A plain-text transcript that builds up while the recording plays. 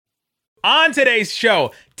On today's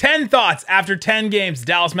show, 10 thoughts after 10 games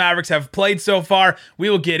Dallas Mavericks have played so far.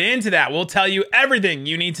 We will get into that. We'll tell you everything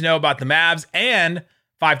you need to know about the Mavs and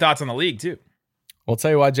 5 thoughts on the league, too. We'll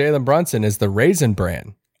tell you why Jalen Brunson is the raisin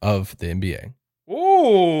brand of the NBA.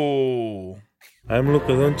 Ooh. I'm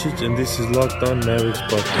Luka Doncic, and this is Locked On Mavericks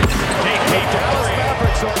podcast. Hey, Dallas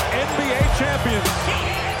Mavericks are NBA champions.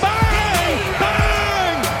 Bang!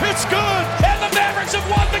 Bang! It's good! And the Mavericks have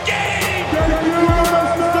won the game!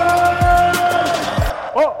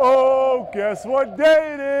 Uh-oh, guess what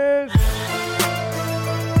day it is?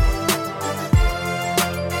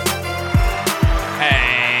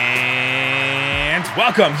 And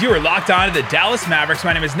welcome. You are Locked On to the Dallas Mavericks.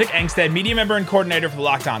 My name is Nick Engstead, media member and coordinator for the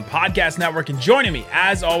Locked On Podcast Network. And joining me,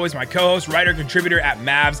 as always, my co-host, writer, contributor at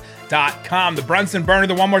Mavs.com, the Brunson Burner,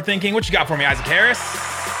 the One More Thing King. What you got for me, Isaac Harris?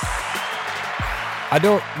 I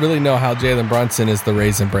don't really know how Jalen Brunson is the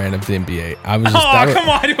raisin brand of the NBA. Come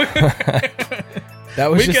on. That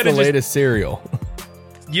was just the latest cereal.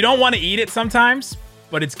 You don't want to eat it sometimes,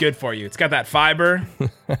 but it's good for you. It's got that fiber,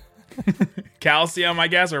 calcium, I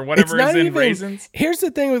guess, or whatever is in raisins. Here's the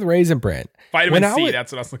thing with Raisin Bran. Vitamin C,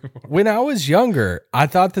 that's what I was looking for. When I was younger, I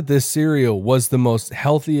thought that this cereal was the most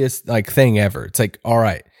healthiest thing ever. It's like, all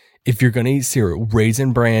right, if you're going to eat cereal,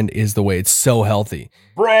 Raisin Bran is the way. It's so healthy.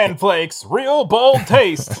 Bran Flakes, real bold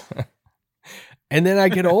taste. And then I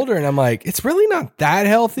get older and I'm like, it's really not that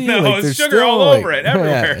healthy. No, it's sugar all over it,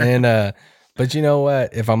 everywhere. Yeah, and but you know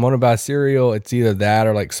what? If I'm going to buy cereal, it's either that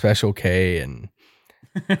or like Special K, and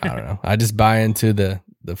I don't know. I just buy into the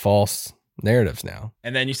false narratives now.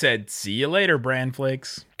 And then you said, see you later, Bran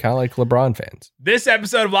Flakes. Kind of like LeBron fans. This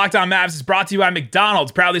episode of Locked On Mavs is brought to you by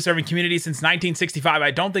McDonald's, proudly serving communities since 1965. I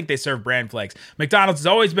don't think they serve Bran Flakes. McDonald's has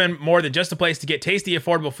always been more than just a place to get tasty,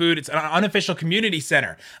 affordable food. It's an unofficial community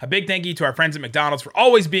center. A big thank you to our friends at McDonald's for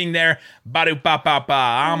always being there. Ba-do-ba-ba-ba.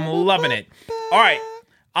 I'm loving it. All right,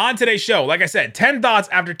 on today's show, like I said, 10 thoughts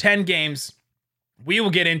after 10 games. We will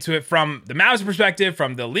get into it from the Mavs perspective,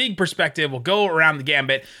 from the league perspective. We'll go around the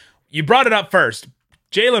gambit. You brought it up first.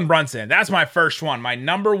 Jalen Brunson. That's my first one. My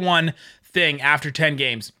number one thing after 10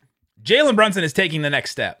 games. Jalen Brunson is taking the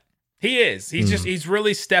next step. He is. He's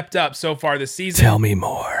really stepped up so far this season. Tell me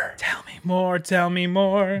more. Tell me more. Tell me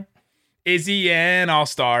more. Is he an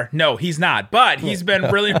all-star? No, he's not. But he's been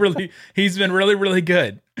really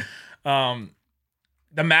good. The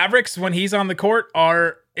Mavericks, when he's on the court,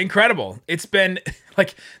 are incredible. It's been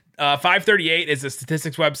like 538 is a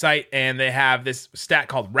statistics website, and they have this stat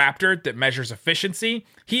called Raptor that measures efficiency.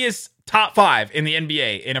 He is top 5 in the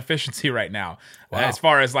NBA in efficiency right now. Wow. As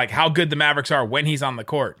far as like how good the Mavericks are when he's on the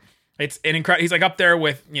court. It's an incredible. He's like up there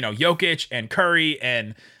with, Jokic and Curry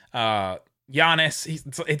and Giannis.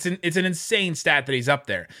 It's an insane stat that he's up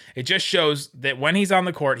there. It just shows that when he's on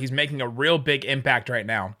the court, he's making a real big impact right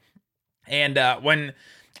now. And when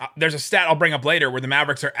there's a stat I'll bring up later where the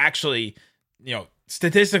Mavericks are actually,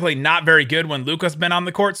 statistically not very good when Luka's been on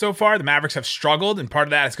the court so far. The Mavericks have struggled, and part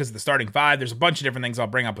of that is because of the starting 5. There's a bunch of different things I'll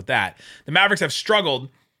bring up with that. The Mavericks have struggled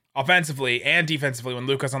offensively and defensively when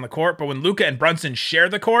Luka's on the court, but when Luka and Brunson share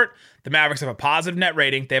the court, the Mavericks have a positive net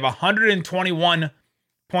rating. They have 121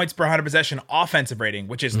 points per 100 possession offensive rating,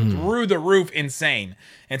 which is through the roof insane.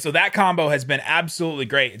 And so that combo has been absolutely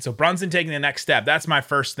great. And so Brunson taking the next step, that's my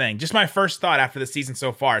first thing. Just my first thought after the season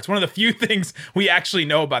so far. It's one of the few things we actually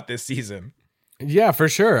know about this season. Yeah, for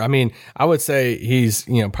sure. I mean, I would say he's,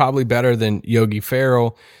 probably better than Yogi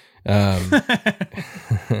Ferrell. But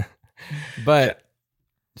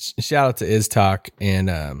shout out to Iztok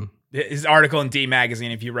and his article in D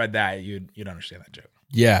Magazine. If you read that, you'd understand that joke.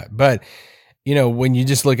 Yeah, but when you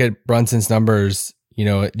just look at Brunson's numbers,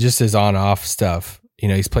 just his on-off stuff,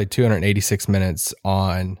 he's played 286 minutes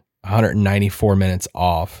on, 194 minutes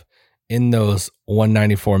off. In those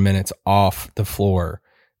 194 minutes off the floor,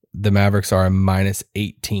 the Mavericks are a minus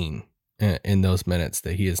 18 in those minutes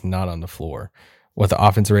that he is not on the floor, with an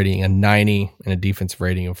offensive rating of 90 and a defensive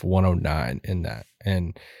rating of 109 in that.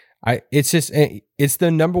 And it's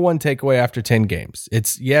the number one takeaway after 10 games.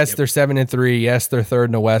 It's they're 7-3. Yes, they're third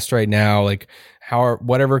in the West right now. Like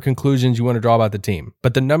whatever conclusions you want to draw about the team.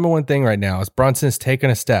 But the number one thing right now is Brunson's taken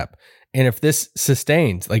a step. And if this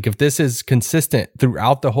sustains, like if this is consistent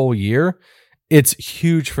throughout the whole year, it's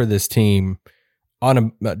huge for this team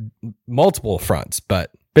on multiple fronts,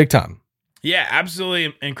 but big time. Yeah,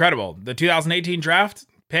 absolutely incredible. The 2018 draft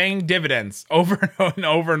paying dividends over and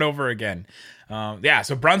over and over again.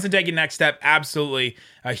 So Brunson taking next step, absolutely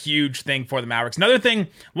a huge thing for the Mavericks. Another thing,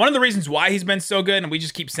 one of the reasons why he's been so good, and we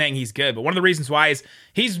just keep saying he's good, but one of the reasons why is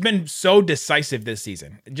he's been so decisive this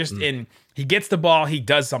season. He gets the ball, he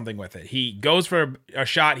does something with it. He goes for a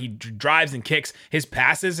shot, he drives and kicks. His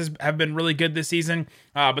passes have been really good this season.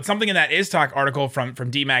 But something in that Is Talk article from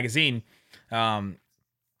D Magazine,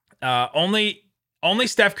 only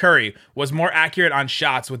Steph Curry was more accurate on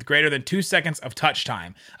shots with greater than 2 seconds of touch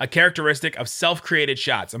time, a characteristic of self-created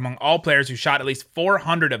shots among all players who shot at least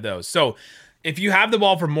 400 of those. So if you have the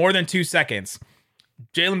ball for more than 2 seconds,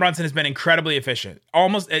 Jalen Brunson has been incredibly efficient,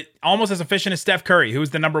 almost as efficient as Steph Curry, who's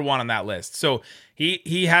the number one on that list. So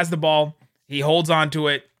he has the ball, he holds on to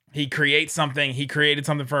it, he creates something, he created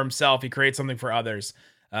something for himself, he creates something for others.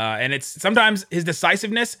 And it's sometimes his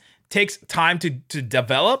decisiveness takes time to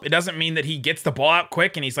develop. It doesn't mean that he gets the ball out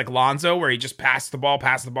quick and he's like Lonzo, where he just passes the ball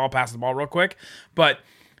real quick. But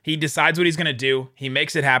he decides what he's going to do. He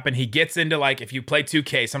makes it happen. He gets into, like, if you play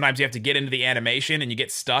 2K, sometimes you have to get into the animation and you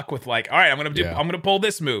get stuck with like, all right, I'm going to pull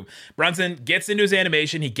this move. Brunson gets into his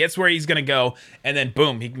animation. He gets where he's going to go. And then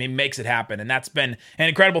boom, he makes it happen. And that's been an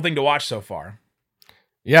incredible thing to watch so far.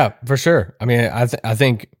 Yeah, for sure. I mean, I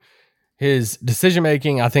think his decision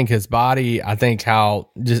making, I think his body, I think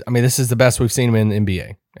this is the best we've seen him in the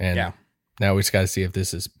NBA. And now we just got to see if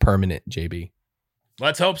this is permanent, JB.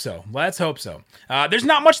 Let's hope so. There's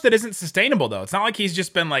not much that isn't sustainable, though. It's not like he's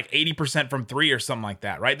just been like 80% from three or something like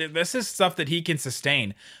that, right? This is stuff that he can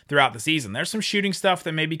sustain throughout the season. There's some shooting stuff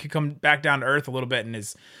that maybe could come back down to earth a little bit in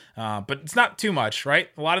his, but it's not too much, right?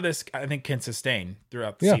 A lot of this, I think, can sustain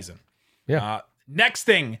throughout the season. Yeah. Next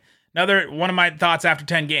thing, another one of my thoughts after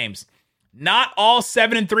 10 games. Not all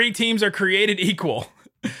 7-3 teams are created equal.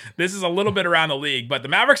 This is a little bit around the league, but the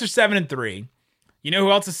Mavericks are 7-3. You know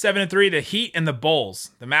who else is 7-3? The Heat and the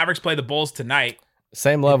Bulls. The Mavericks play the Bulls tonight.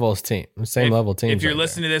 Same level team. Level teams. If you're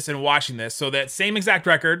listening to this and watching this, so that same exact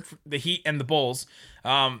record, the Heat and the Bulls.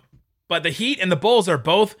 But the Heat and the Bulls are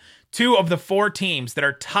both two of the four teams that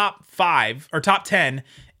are top 5 or top 10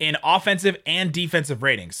 in offensive and defensive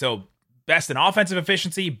ratings. So best in offensive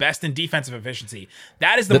efficiency, best in defensive efficiency.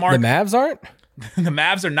 That is the mark. The Mavs aren't? The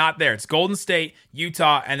Mavs are not there. It's Golden State,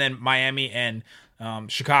 Utah, and then Miami and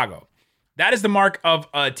Chicago. That is the mark of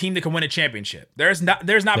a team that can win a championship. There's not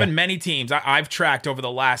been many teams I've tracked over the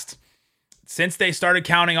last, since they started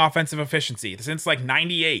counting offensive efficiency, since like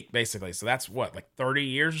 98, basically. So that's what, like 30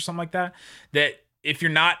 years or something like that? That if you're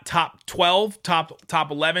not top 12,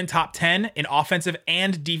 top 11, top 10 in offensive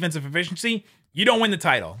and defensive efficiency, you don't win the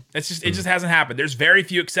title. It just hasn't happened. There's very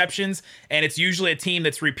few exceptions, and it's usually a team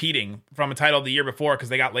that's repeating from a title of the year before because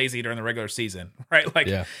they got lazy during the regular season, right? Like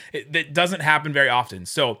it doesn't happen very often.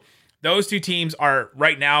 So those two teams are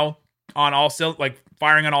right now on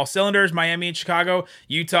firing on all cylinders. Miami and Chicago,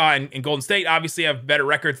 Utah and Golden State obviously have better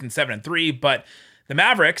records than 7-3, but the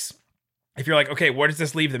Mavericks, if you're like, okay, where does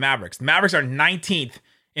this leave the Mavericks? The Mavericks are 19th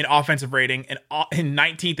in offensive rating and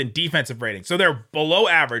 19th in defensive rating. So they're below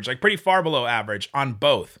average, like pretty far below average on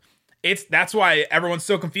both. That's why everyone's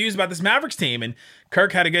so confused about this Mavericks team. And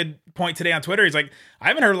Kirk had a good point today on Twitter. He's like, I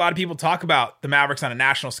haven't heard a lot of people talk about the Mavericks on a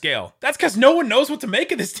national scale. That's because no one knows what to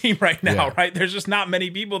make of this team right now, right? There's just not many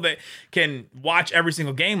people that can watch every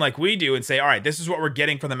single game like we do and say, all right, this is what we're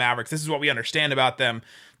getting from the Mavericks. This is what we understand about them.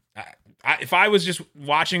 If I was just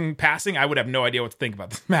watching passing, I would have no idea what to think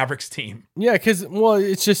about this Mavericks team. Yeah, because,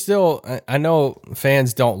 it's just still, I know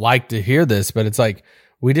fans don't like to hear this, but it's like,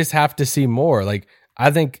 we just have to see more. Like,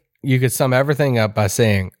 I think you could sum everything up by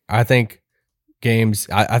saying, I think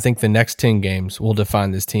the next 10 games will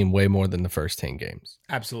define this team way more than the first 10 games.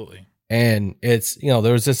 Absolutely. And it's,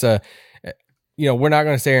 there was just we're not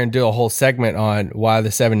going to sit here and do a whole segment on why the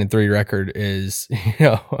 7-3 record is,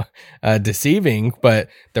 deceiving, but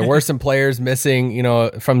there were some players missing,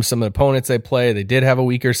 from some of the opponents they play. They did have a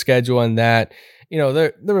weaker schedule in that,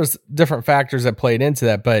 there was different factors that played into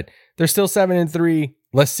that, but they're still 7-3.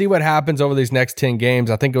 Let's see what happens over these next 10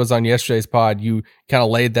 games. I think it was on yesterday's pod. You kind of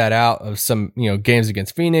laid that out of some, games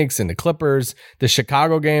against Phoenix and the Clippers. The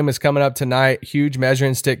Chicago game is coming up tonight. Huge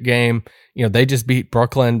measuring stick game. They just beat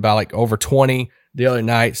Brooklyn by like over 20 the other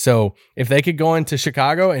night. So if they could go into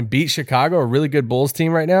Chicago and beat Chicago, a really good Bulls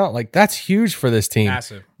team right now, like that's huge for this team.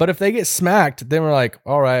 Massive. But if they get smacked, then we're like,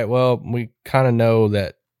 all right, well, we kind of know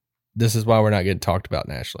that this is why we're not getting talked about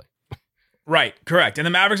nationally. Right, correct. And the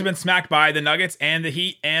Mavericks have been smacked by the Nuggets and the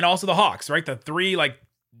Heat and also the Hawks, right? The three like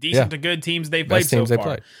decent to good teams they've played so far.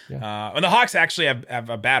 Played. Yeah. And the Hawks actually have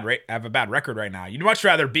a bad record right now. You'd much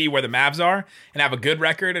rather be where the Mavs are and have a good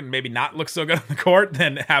record and maybe not look so good on the court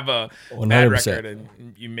than have a 100%. bad record and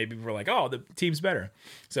you maybe were like, oh, the team's better.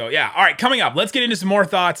 So yeah, all right. Coming up, let's get into some more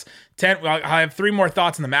thoughts. I have 3 more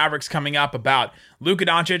thoughts on the Mavericks coming up about Luka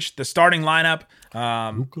Doncic, the starting lineup,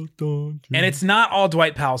 and it's not all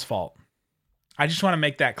Dwight Powell's fault. I just want to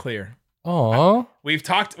make that clear. Oh, we've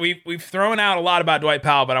thrown out a lot about Dwight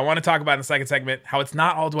Powell, but I want to talk about in the second segment how it's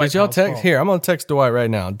not all Dwight Powell's fault. Here, I'm going to text Dwight right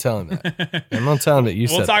now and tell him that. I'm going to tell him that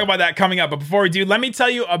We'll talk about that coming up. But before we do, let me tell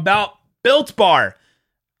you about Built Bar.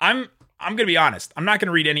 I'm going to be honest. I'm not going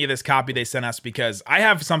to read any of this copy they sent us because I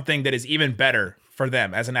have something that is even better for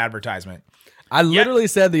them as an advertisement. I literally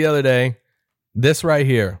said the other day, this right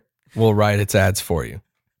here will write its ads for you.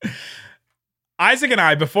 Isaac and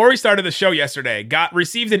I, before we started the show yesterday,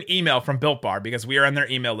 received an email from Built Bar because we are on their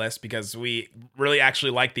email list because we really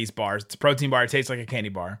actually like these bars. It's a protein bar. It tastes like a candy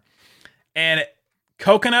bar. And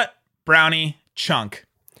Coconut Brownie Chunk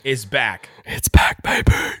is back. It's back,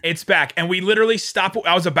 baby. It's back. And we literally stopped.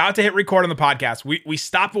 I was about to hit record on the podcast. We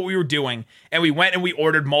stopped what we were doing and we went and we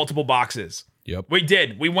ordered multiple boxes. Yep. We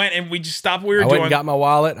did. We went and we just stopped what we were doing. I went and got my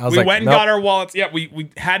wallet. We went and got our wallets. Yeah,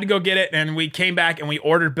 we had to go get it, and we came back and we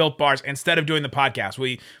ordered Built Bars instead of doing the podcast.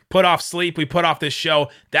 We put off sleep. We put off this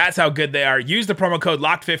show. That's how good they are. Use the promo code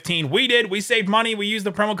LOCKED15. We did. We saved money. We used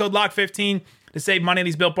the promo code LOCKED15 to save money on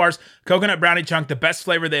these Built Bars. Coconut Brownie Chunk, the best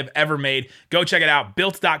flavor they've ever made. Go check it out.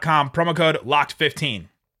 Built.com, promo code LOCKED15.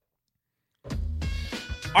 All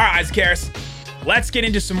right, Isaac Harris. Let's get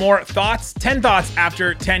into some more thoughts. 10 thoughts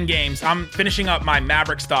after 10 games. I'm finishing up my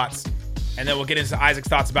Mavericks thoughts, and then we'll get into Isaac's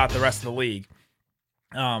thoughts about the rest of the league.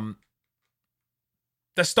 The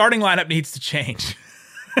starting lineup needs to change.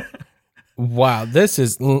 Wow, this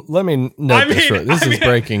is. Let me note this short. This is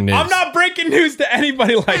breaking news. I'm not breaking news to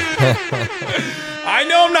anybody like that. I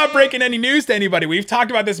know I'm not breaking any news to anybody. We've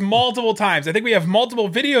talked about this multiple times. I think we have multiple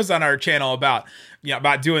videos on our channel about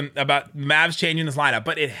Mavs changing this lineup,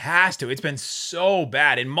 but it has to. It's been so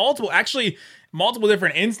bad in multiple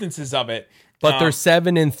different instances of it. But they're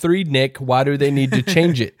 7-3, Nick. Why do they need to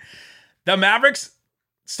change it? The Mavericks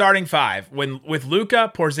starting 5 with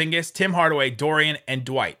Luka, Porzingis, Tim Hardaway, Dorian, and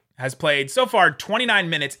Dwight has played so far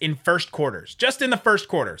 29 minutes in first quarters, just in the first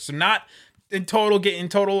quarter. So not in total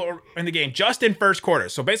in the game, just in first quarter.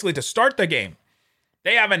 So basically to start the game,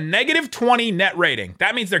 they have a -20 net rating.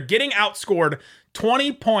 That means they're getting outscored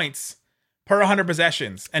 20 points per 100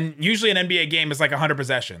 possessions. And usually an NBA game is like 100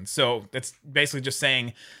 possessions. So that's basically just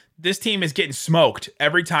saying this team is getting smoked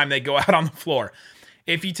every time they go out on the floor.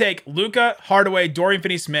 If you take Luka, Hardaway, Dorian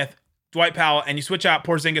Finney-Smith, Dwight Powell, and you switch out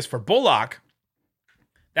Porzingis for Bullock,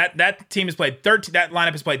 that team has played 13. That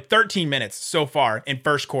lineup has played 13 minutes so far in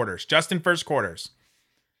first quarters, just in first quarters.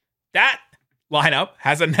 That lineup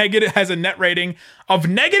has a net rating of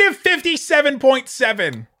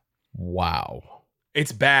 -57.7. Wow,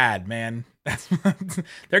 it's bad, man.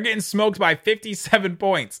 They're getting smoked by 57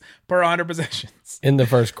 points per 100 possessions in the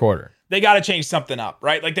first quarter. They got to change something up,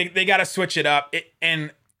 right? Like they got to switch it up.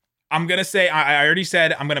 And I'm gonna say I already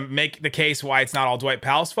said I'm gonna make the case why it's not all Dwight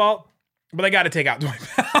Powell's fault. But they got to take out Dwight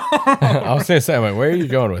Powell. I was going to say, where are you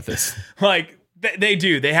going with this? Like, they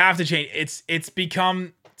do. They have to change. It's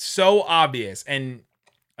become so obvious. And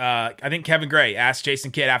I think Kevin Gray asked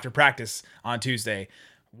Jason Kidd after practice on Tuesday,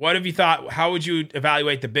 what have you thought? How would you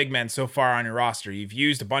evaluate the big men so far on your roster? You've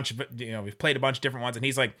used a bunch of, we've played a bunch of different ones. And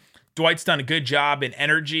he's like, Dwight's done a good job in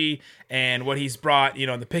energy and what he's brought,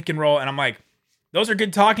 in the pick and roll. And I'm like, those are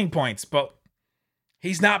good talking points, but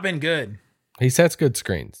he's not been good. He sets good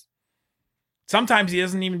screens. Sometimes he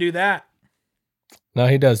doesn't even do that. No,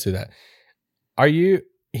 he does do that.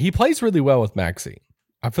 He plays really well with Maxey.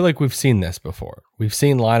 I feel like we've seen this before. We've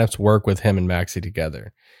seen lineups work with him and Maxey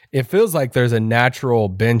together. It feels like there's a natural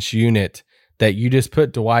bench unit that you just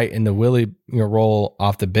put Dwight in the Willie role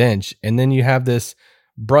off the bench. And then you have this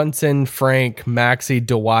Brunson, Frank, Maxey,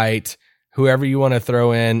 Dwight, whoever you want to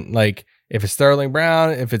throw in. Like if it's Sterling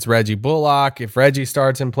Brown, if it's Reggie Bullock, if Reggie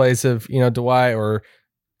starts in place of, Dwight, or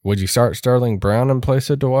would you start Sterling Brown in place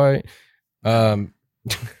of Dwight? Not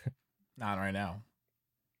right now.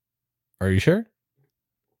 Are you sure?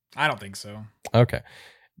 I don't think so. Okay.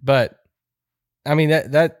 But I mean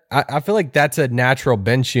I feel like that's a natural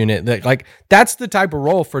bench unit that's the type of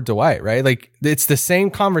role for Dwight, right? Like it's the same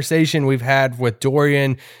conversation we've had with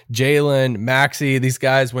Dorian, Jalen, Maxey, these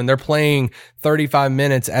guys when they're playing 35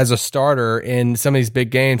 minutes as a starter in some of these big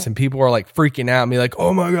games and people are like freaking out and be like,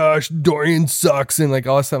 oh my gosh, Dorian sucks and like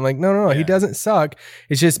all this stuff. I'm like, no, he doesn't suck.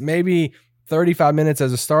 It's just maybe 35 minutes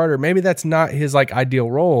as a starter. Maybe that's not his like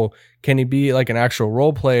ideal role. Can he be like an actual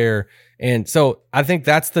role player? And so I think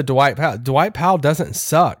that's the Dwight Powell. Dwight Powell doesn't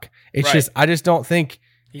suck. It's just, I just don't think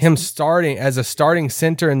him starting as a starting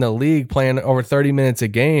center in the league, playing over 30 minutes a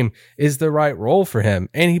game, is the right role for him.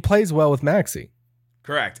 And he plays well with Maxey.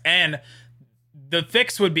 Correct. And the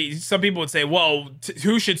fix would be, some people would say, well,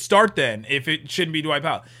 who should start then if it shouldn't be Dwight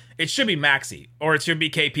Powell? It should be Maxey, or it should be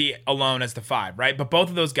KP alone as the 5, right? But both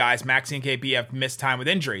of those guys, Maxey and KP, have missed time with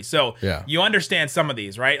injury. So you understand some of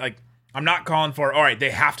these, right? Like, I'm not calling for, all right,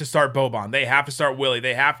 they have to start Boban. They have to start Willie.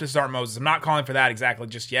 They have to start Moses. I'm not calling for that exactly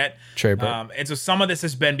just yet. And so some of this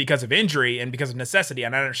has been because of injury and because of necessity,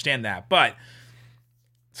 and I understand that. But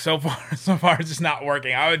so far it's just not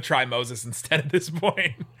working. I would try Moses instead at this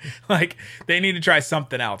point. Like, they need to try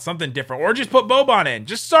something else, something different. Or just put Boban in.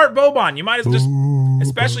 Just start Boban. You might as well just,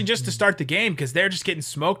 especially just to start the game, because they're just getting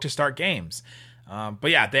smoked to start games.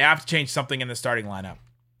 But yeah, they have to change something in the starting lineup.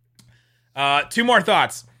 2 more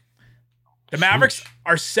thoughts. The Mavericks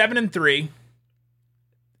are 7-3,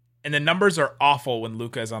 and the numbers are awful when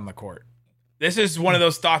Luka is on the court. This is one of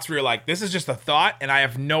those thoughts where you're like, this is just a thought, and I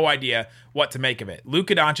have no idea what to make of it.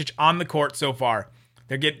 Luka Doncic on the court so far,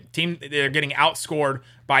 they're getting outscored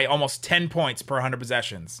by almost 10 points per 100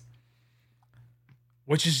 possessions,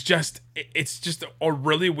 which is it's just a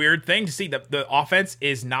really weird thing to see. The offense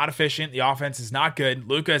is not efficient. The offense is not good.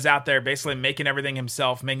 Luka is out there basically making everything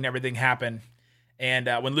himself, making everything happen. And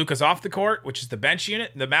when Luka's off the court, which is the bench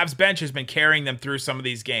unit, the Mavs bench has been carrying them through some of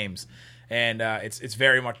these games, and it's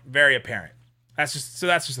very apparent. That's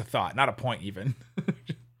just a thought, not a point even.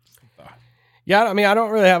 Yeah, I mean, I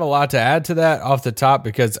don't really have a lot to add to that off the top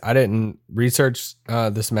because I didn't research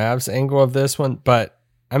this Mavs angle of this one, but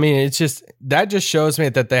I mean, that just shows me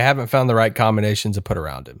that they haven't found the right combinations to put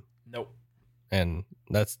around him. Nope. And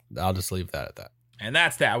I'll just leave that at that. And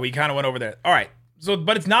that's that. We kind of went over there. All right. So,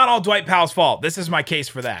 but it's not all Dwight Powell's fault. This is my case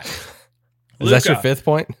for that. Is that your 5th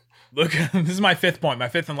point? Luka, this is my 5th point, my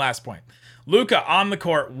 5th and last point. Luka on the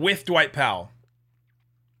court with Dwight Powell.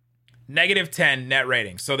 -10 net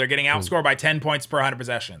rating. So they're getting outscored by 10 points per 100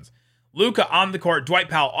 possessions. Luka on the court, Dwight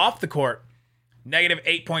Powell off the court,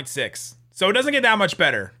 -8.6. So it doesn't get that much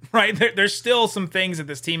better, right? There's still some things that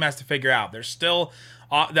this team has to figure out. There's still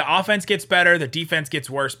the offense gets better, the defense gets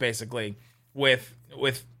worse, basically, with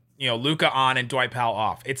Luka on and Dwight Powell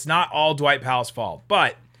off. It's not all Dwight Powell's fault,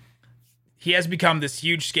 but he has become this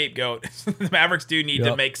huge scapegoat. The Mavericks do need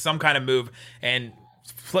to make some kind of move and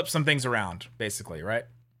flip some things around, basically, right?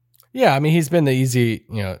 Yeah, I mean, he's been the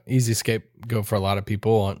easy scapegoat for a lot of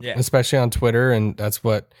people, especially on Twitter, and that's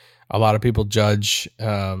what a lot of people judge,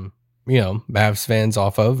 Mavs fans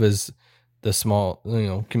off of, is the small,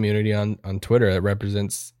 community on Twitter that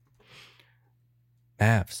represents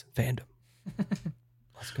Mavs fandom.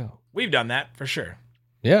 Let's go. We've done that for sure.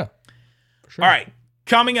 Yeah. For sure. All right.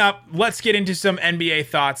 Coming up, let's get into some NBA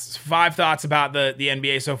thoughts. 5 thoughts about the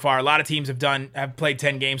NBA so far. A lot of teams have played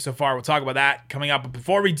 10 games so far. We'll talk about that coming up. But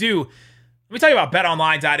before we do, let me tell you about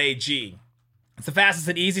betonline.ag. It's the fastest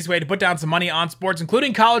and easiest way to put down some money on sports,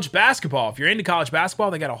 including college basketball. If you're into college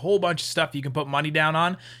basketball, they got a whole bunch of stuff you can put money down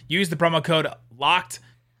on. Use the promo code LOCKED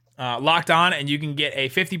on, and you can get a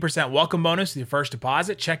 50% welcome bonus to your first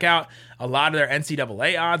deposit. Check out a lot of their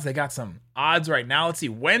NCAA odds. They got some odds right now. Let's see,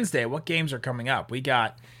 Wednesday, what games are coming up? We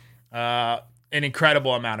got an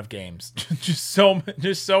incredible amount of games. just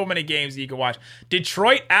so many games that you can watch.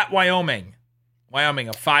 Detroit at Wyoming. Wyoming,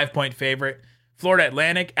 a 5-point favorite. Florida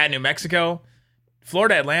Atlantic at New Mexico.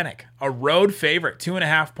 Florida Atlantic, a road favorite,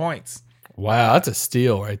 2.5 points. Wow, that's a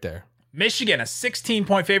steal right there. Michigan, a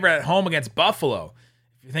 16-point favorite at home against Buffalo.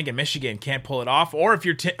 If you're thinking Michigan can't pull it off, or if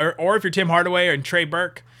you're Tim Hardaway and Trey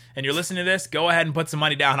Burke and you're listening to this, go ahead and put some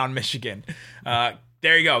money down on Michigan.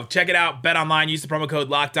 There you go. Check it out. Bet Online. Use the promo code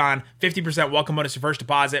LOCKEDON. 50% welcome bonus your first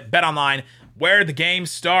deposit. Bet Online, where the game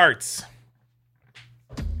starts.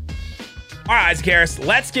 All right, Isaac Harris,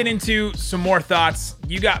 let's get into some more thoughts.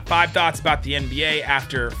 You got 5 thoughts about the NBA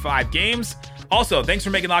after 5 games. Also, thanks for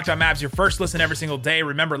making Locked On Mavs your first listen every single day.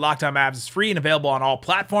 Remember, Locked On Mavs is free and available on all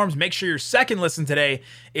platforms. Make sure your second listen today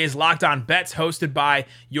is Locked On Bets, hosted by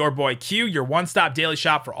your boy Q, your one-stop daily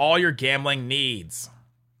shop for all your gambling needs.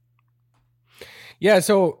 Yeah,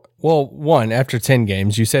 so, one, after 10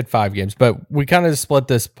 games, you said 5 games, but we kind of split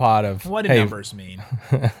this pot of... What do numbers mean?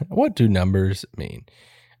 What do numbers mean?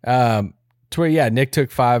 To where, Nick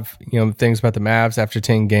took 5 things about the Mavs after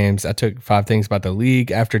 10 games. I took 5 things about the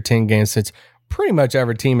league after 10 games, since pretty much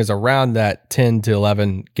every team is around that 10 to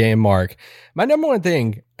 11 game mark. My number one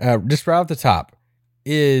thing, just right off the top,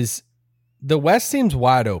 is the West seems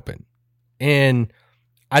wide open. And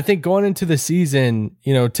I think going into the season,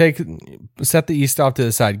 set the East off to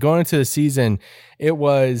the side. Going into the season, it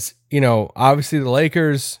was, obviously the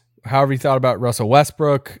Lakers, however you thought about Russell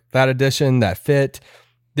Westbrook, that addition, that fit.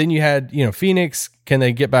 Then you had, Phoenix. Can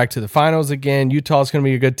they get back to the finals again? Utah's going to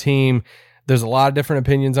be a good team. There's a lot of different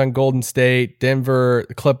opinions on Golden State, Denver,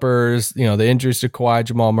 the Clippers, the injuries to Kawhi,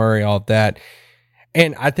 Jamal Murray, all of that.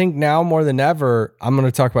 And I think now more than ever, I'm going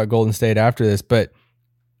to talk about Golden State after this, but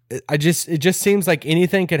it just seems like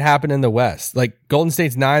anything could happen in the West. Like Golden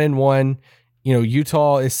State's 9-1,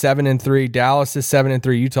 Utah is 7-3, Dallas is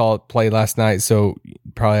 7-3. Utah played last night, so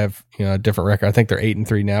probably have a different record. I think they're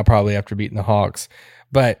 8-3 now, probably after beating the Hawks.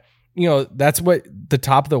 But that's what the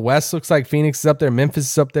top of the West looks like. Phoenix is up there,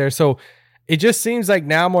 Memphis is up there. So it just seems like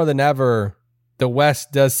now more than ever, the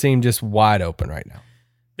West does seem just wide open right now.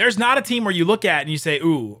 There's not a team where you look at and you say,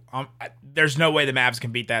 "Ooh, there's no way the Mavs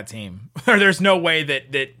can beat that team," or "There's no way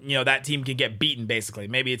that that team can get beaten." Basically,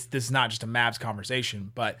 maybe this is not just a Mavs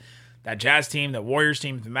conversation, but that Jazz team, the Warriors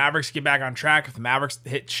team, if the Mavericks get back on track, if the Mavericks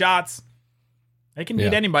hit shots, they can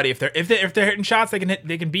beat anybody. If they're hitting shots, they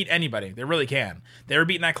can beat anybody. They really can. They were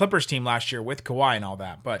beating that Clippers team last year with Kawhi and all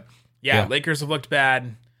that. But yeah. Lakers have looked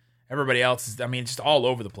bad. Everybody else is, it's just all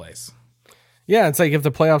over the place. Yeah, it's like if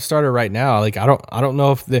the playoffs started right now, like I don't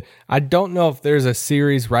know if there's a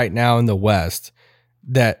series right now in the West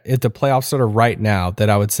that if the playoffs started right now that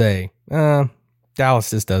I would say, Dallas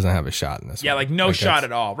just doesn't have a shot in this. Yeah, one. Like no shot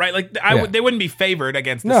at all, right? Like they wouldn't be favored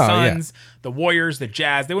against the Suns, the Warriors, the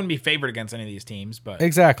Jazz. They wouldn't be favored against any of these teams, but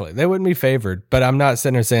exactly, they wouldn't be favored. But I'm not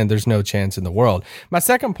sitting there saying there's no chance in the world. My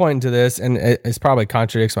second point into this, and it's probably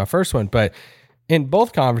contradicts my first one, but in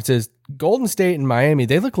both conferences, Golden State and Miami,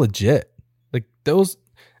 they look legit. Like those,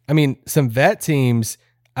 some vet teams.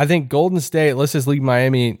 I think Golden State. Let's just leave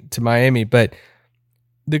Miami to Miami, but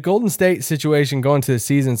the Golden State situation going to the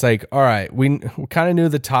season, it's like, all right, we kind of knew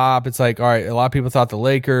the top. It's like, all right, a lot of people thought the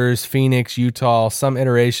Lakers, Phoenix, Utah, some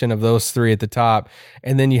iteration of those three at the top.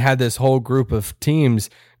 And then you had this whole group of teams,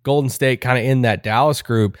 Golden State kind of in that Dallas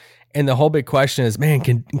group. And the whole big question is, man,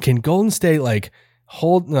 can Golden State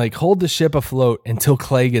hold the ship afloat until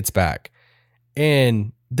Clay gets back?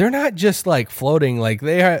 And they're not just floating,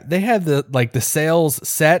 they have the sails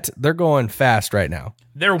set. They're going fast right now.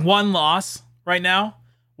 Their one loss right now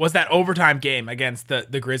was that overtime game against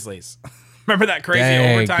the Grizzlies. Remember that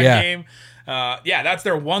crazy overtime game? That's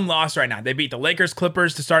their one loss right now. They beat the Lakers,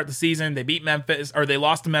 Clippers to start the season. They beat Memphis, or they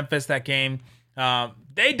lost to Memphis that game.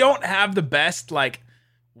 They don't have the best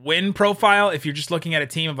win profile if you're just looking at a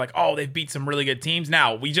team of they've beat some really good teams.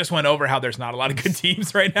 Now, we just went over how there's not a lot of good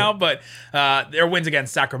teams right now, but their wins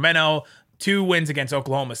against Sacramento, 2 wins against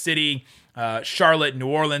Oklahoma City, Charlotte, New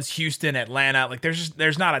Orleans, Houston, Atlanta.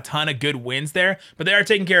 There's not a ton of good wins there, but they are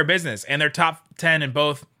taking care of business, and they're top 10 in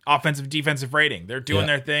both offensive defensive rating. They're doing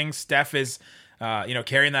their thing. Steph is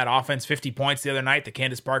carrying that offense, 50 points the other night that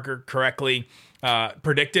Candace Parker correctly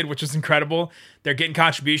predicted, which was incredible. They're getting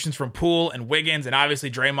contributions from Poole and Wiggins, and obviously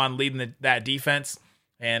Draymond leading that defense.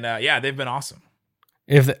 And they've been awesome.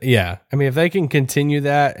 If they can continue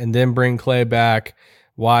that and then bring Clay back,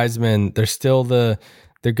 Wiseman,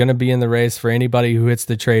 they're going to be in the race for anybody who hits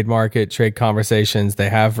the trade market, trade conversations. They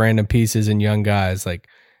have random pieces and young guys.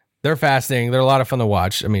 They're fascinating. They're a lot of fun to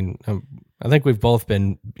watch. I think we've both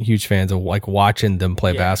been huge fans of watching them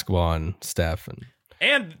play basketball and Steph.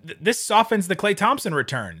 And this softens the Klay Thompson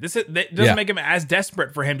return. That doesn't make him as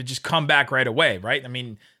desperate for him to just come back right away, right?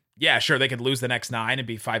 Sure, they could lose the next 9 and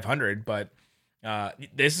be 500, but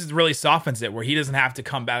this really softens it where he doesn't have to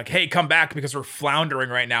come back. Hey, come back because we're floundering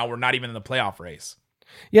right now. We're not even in the playoff race.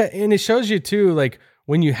 Yeah, and it shows you too,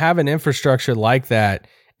 when you have an infrastructure like that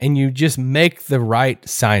and you just make the right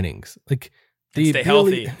signings, stay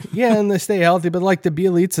healthy. And they stay healthy, but the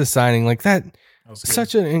Bielitsa signing, that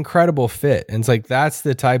such an incredible fit. And it's that's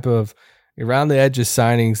the type of around the edges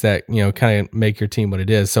signings that, kind of make your team what it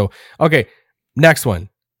is. So, okay, next one.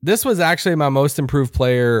 This was actually my most improved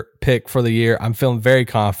player pick for the year. I'm feeling very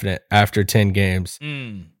confident after 10 games.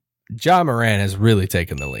 Ja Morant has really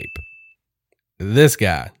taken the leap. This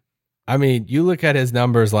guy, you look at his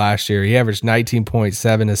numbers last year. He averaged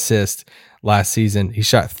 19.7 assists last season. He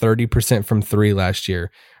shot 30% from 3 last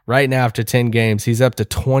year. Right now, after 10 games, he's up to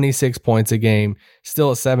 26 points a game, still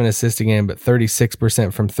at 7 assists a game, but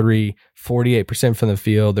 36% from 3, 48% from the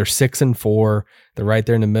field. They're 6-4. They're right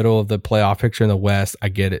there in the middle of the playoff picture in the West. I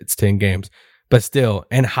get it. It's 10 games, but still,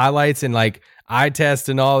 and highlights and eye test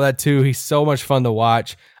and all that too. He's so much fun to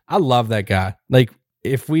watch. I love that guy.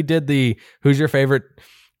 If we did who's your favorite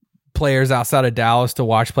players outside of Dallas to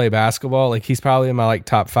watch play basketball, he's probably in my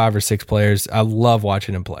top 5 or 6 players. I love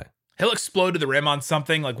watching him play. he'll explode to the rim on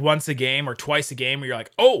something like once a game or twice a game where you're like,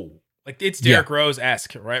 oh, like it's Derrick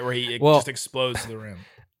Rose-esque, right? Where he just explodes to the rim.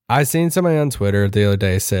 I seen somebody on Twitter the other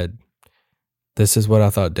day said, this is what I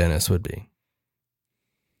thought Dennis would be.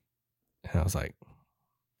 And I was like,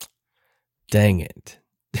 dang it.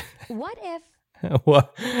 What if?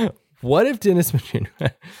 What if Dennis Jr.?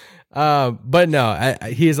 But no,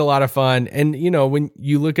 he is a lot of fun. And, when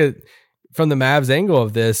you look at from the Mavs angle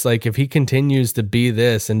of this, like if he continues to be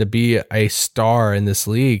this and to be a star in this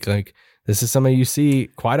league, like this is something you see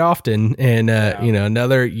quite often. And,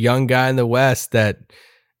 another young guy in the West that,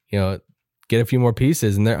 get a few more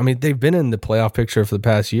pieces. And they've been in the playoff picture for the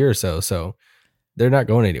past year or so. So they're not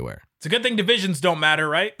going anywhere. It's a good thing divisions don't matter,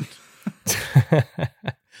 right?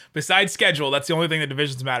 Besides schedule, that's the only thing that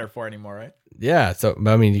divisions matter for anymore, right? Yeah. So,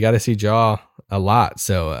 you got to see Ja a lot.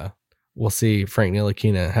 So we'll see Frank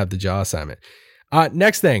Ntilikina have the Ja assignment.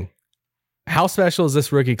 Next thing, how special is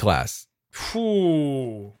this rookie class?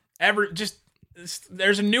 Ooh,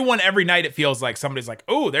 there's a new one every night. It feels like somebody's like,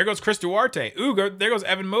 oh, there goes Chris Duarte. Ooh, there goes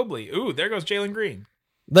Evan Mobley. Ooh, there goes Jalen Green.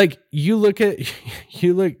 Like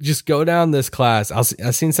just go down this class.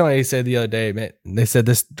 I seen somebody say the other day, man, they said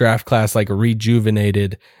this draft class like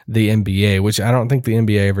rejuvenated the NBA, which I don't think the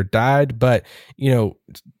NBA ever died, but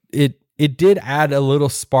it did add a little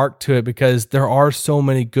spark to it because there are so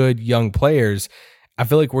many good young players. I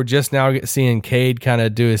feel like we're just now seeing Cade kind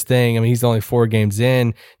of do his thing. He's only 4 games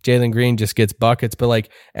in. Jalen Green just gets buckets, but like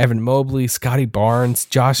Evan Mobley, Scotty Barnes,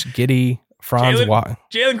 Josh Giddey, Franz Watt.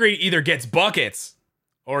 Jalen Green either gets buckets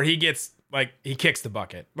or he kicks the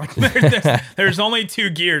bucket. Like there's only 2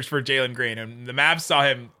 gears for Jalen Green, and the Mavs saw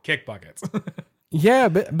him kick buckets. Yeah,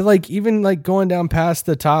 but like even like going down past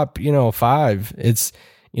the top, 5, it's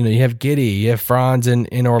you have Giddey, you have Franz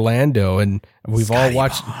in Orlando, and we've all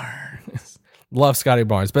watched. Love Scotty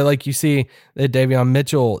Barnes, but like you see the Davion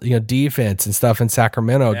Mitchell, defense and stuff in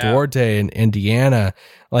Sacramento, Duarte in Indiana,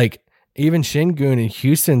 like even Şengün in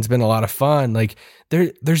Houston's been a lot of fun. Like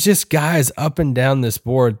there's just guys up and down this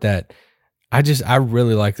board that I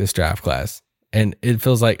really like this draft class, and it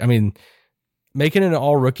feels like making an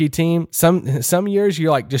all rookie team. Some years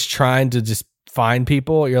you're like just trying to just find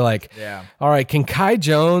people. You're like, all right, can Kai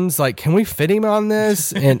Jones, like, can we fit him on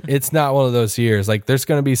this? And it's not one of those years. Like there's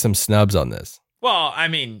going to be some snubs on this. Well,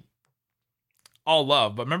 all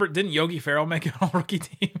love, but remember, didn't Yogi Ferrell make an all rookie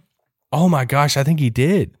team? Oh my gosh, I think he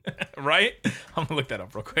did. Right? I'm gonna look that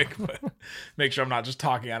up real quick, but make sure I'm not just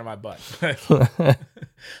talking out of my butt.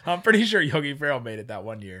 I'm pretty sure Yogi Ferrell made it that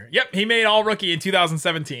one year. Yep, he made all rookie in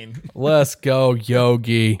 2017. Let's go,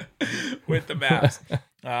 Yogi. With the Mavs.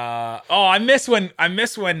 I miss when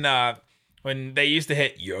they used to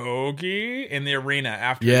hit Yogi in the arena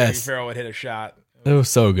after Yogi Ferrell would hit a shot. It was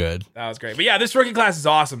so good. That was great. But yeah, this rookie class is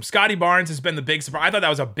awesome. Scotty Barnes has been the big surprise. I thought that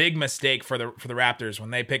was a big mistake for the Raptors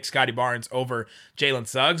when they picked Scotty Barnes over Jalen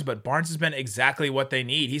Suggs, but Barnes has been exactly what they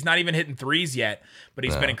need. He's not even hitting threes yet, but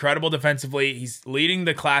he's been incredible defensively. He's leading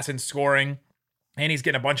the class in scoring, and he's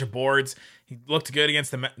getting a bunch of boards. He looked good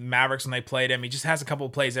against the Mavericks when they played him. He just has a couple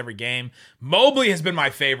of plays every game. Mobley has been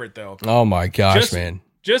my favorite, though. Oh my gosh, man.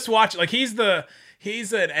 Just watch. Like, he's an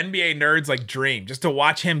NBA nerd's like dream, just to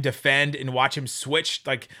watch him defend and watch him switch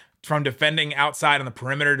like from defending outside on the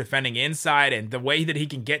perimeter, defending inside, and the way that he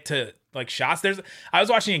can get to like shots. I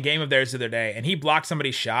was watching a game of theirs the other day, and he blocked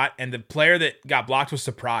somebody's shot, and the player that got blocked was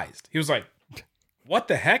surprised. He was like, what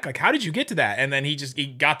the heck? Like, how did you get to that? And then he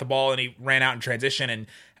got the ball and he ran out in transition and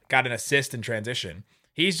got an assist in transition.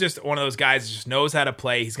 He's just one of those guys that just knows how to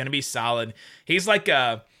play. He's going to be solid. He's like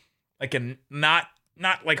a not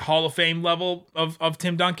like Hall of Fame level of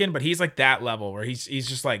Tim Duncan, but he's like that level where he's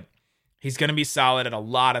just like, he's going to be solid at a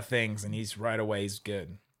lot of things, and he's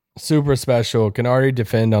good. Super special. Can already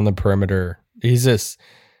defend on the perimeter. He's just,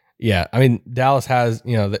 Dallas has,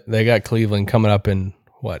 they got Cleveland coming up in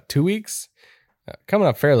 2 weeks? Coming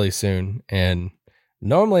up fairly soon. And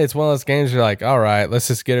normally it's one of those games you're like, all right, let's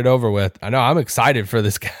just get it over with. I know I'm excited for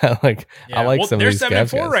this guy. I like some of these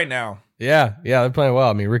guys. They're 7-4 right now. Yeah, they're playing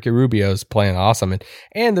well. Ricky Rubio's playing awesome,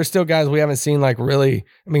 and there's still guys we haven't seen like really.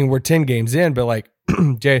 We're 10 games in, but like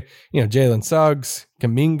Jalen Suggs,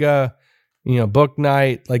 Kuminga, Book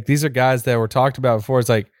Knight, like these are guys that were talked about before. It's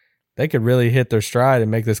like they could really hit their stride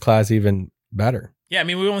and make this class even better. Yeah,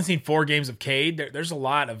 we've only seen 4 games of Cade. There's a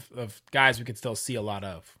lot of guys we could still see a lot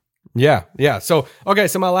of. Yeah. So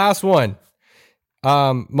so my last one.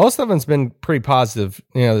 Most of them's been pretty positive,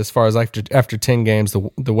 as far as after 10 games,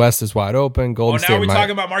 the West is wide open. Golden State. Now are we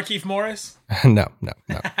talking about Markieff Morris? No.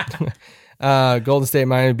 Golden State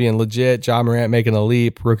Miami being legit. Ja Morant making a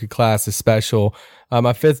leap. Rookie class is special.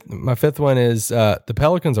 My fifth one is the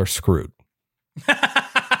Pelicans are screwed.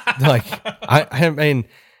 Like, I mean,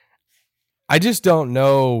 I just don't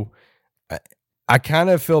know. I kind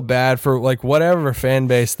of feel bad for like whatever fan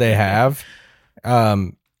base they have.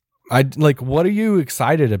 What are you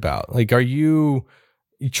excited about? Like, are you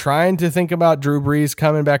trying to think about Drew Brees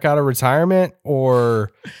coming back out of retirement,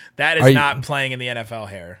 or that is not playing in the NFL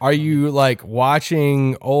here? Are you like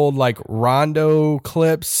watching old like Rondo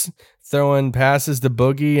clips throwing passes to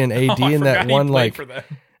Boogie and AD in that one like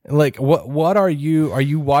what are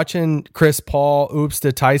you watching Chris Paul oops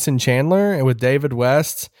to Tyson Chandler and with David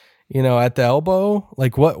West, at the elbow?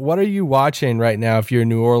 Like what are you watching right now if you're a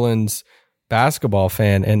New Orleans basketball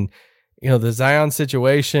fan? And the Zion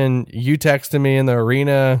situation, you texted me in the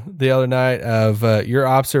arena the other night of your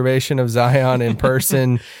observation of Zion in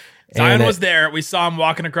person. Zion was there. We saw him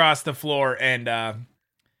walking across the floor, and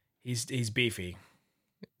he's beefy.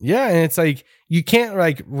 Yeah, and it's like you can't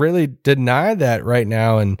like really deny that right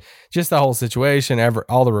now, and just the whole situation,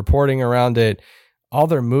 all the reporting around it, all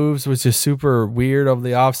their moves was just super weird over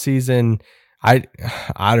the offseason. I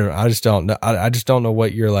just don't know. I just don't know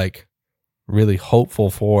what you're like really hopeful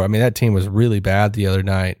for. I mean, that team was really bad the other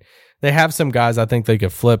night. They have some guys I think they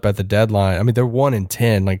could flip at the deadline. I mean, they're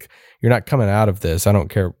 1-10. Like, you're not coming out of this. I don't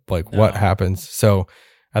care what happens. So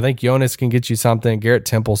I think Jonas can get you something. Garrett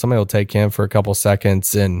Temple, somebody will take him for a couple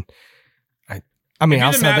seconds. And I mean, if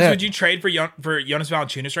you're the Mavs, would you trade for Jonas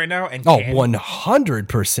Valanciunas right now? And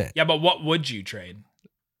 100%. Yeah, but what would you trade?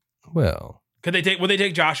 Well, would they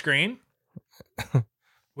take Josh Green?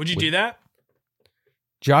 Would you do that?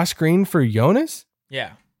 Josh Green for Jonas?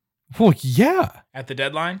 Yeah. Well, yeah. At the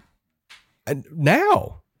deadline?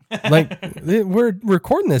 Now. Like, we're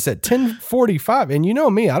recording this at 10:45, and you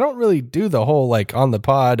know me, I don't really do the whole like on the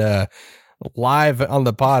pod, live on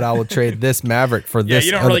the pod. I will trade this Maverick for this. Yeah,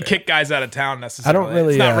 you don't really kick guys out of town necessarily. I don't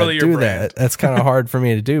really, it's not really your do brand. that. That's kind of hard for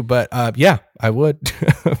me to do, but yeah, I would.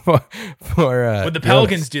 Would the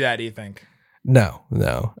Pelicans do that? Do you think? No.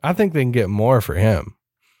 I think they can get more for him.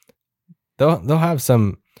 They'll have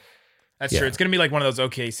some. That's true. It's going to be like one of those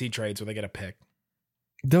OKC trades where they get a pick.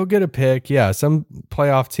 They'll get a pick. Yeah. Some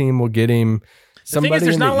playoff team will get him. The thing is,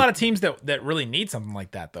 there's not a lot of teams that really need something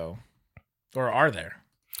like that, though. Or are there?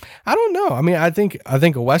 I don't know. I mean, I think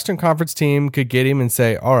a Western Conference team could get him and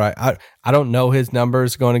say, all right, I don't know his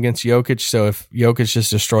numbers going against Jokic. So if Jokic just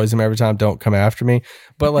destroys him every time, don't come after me.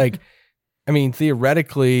 But like, I mean,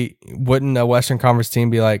 theoretically, wouldn't a Western Conference team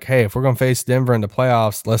be like, hey, if we're going to face Denver in the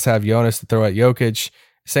playoffs, let's have Jonas to throw at Jokic.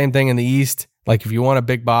 Same thing in the East. Like, if you want a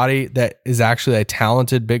big body that is actually a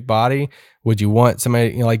talented big body, would you want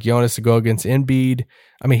somebody like Jonas to go against Embiid?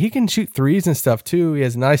 I mean, he can shoot threes and stuff too. He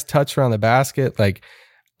has a nice touch around the basket. Like,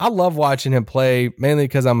 I love watching him play, mainly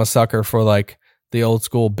because I'm a sucker for like the old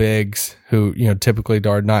school bigs who, typically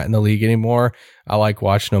are not in the league anymore. I like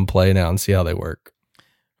watching them play now and see how they work.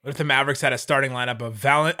 What if the Mavericks had a starting lineup of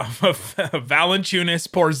Valanciunas,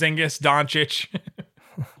 Porzingis, Doncic,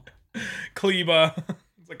 Kleba?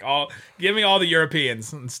 It's like give me all the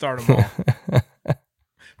Europeans and start them all.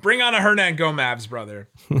 Bring on a Hernan Gomez, brother.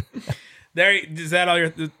 Is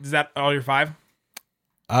that all your five?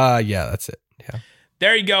 Yeah, that's it. Yeah.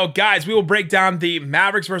 There you go, guys. We will break down the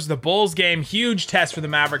Mavericks versus the Bulls game. Huge test for the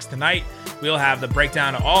Mavericks tonight. We'll have the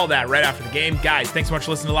breakdown of all that right after the game. Guys, thanks so much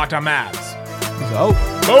for listening to Locked On Mavs. So,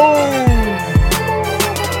 boom!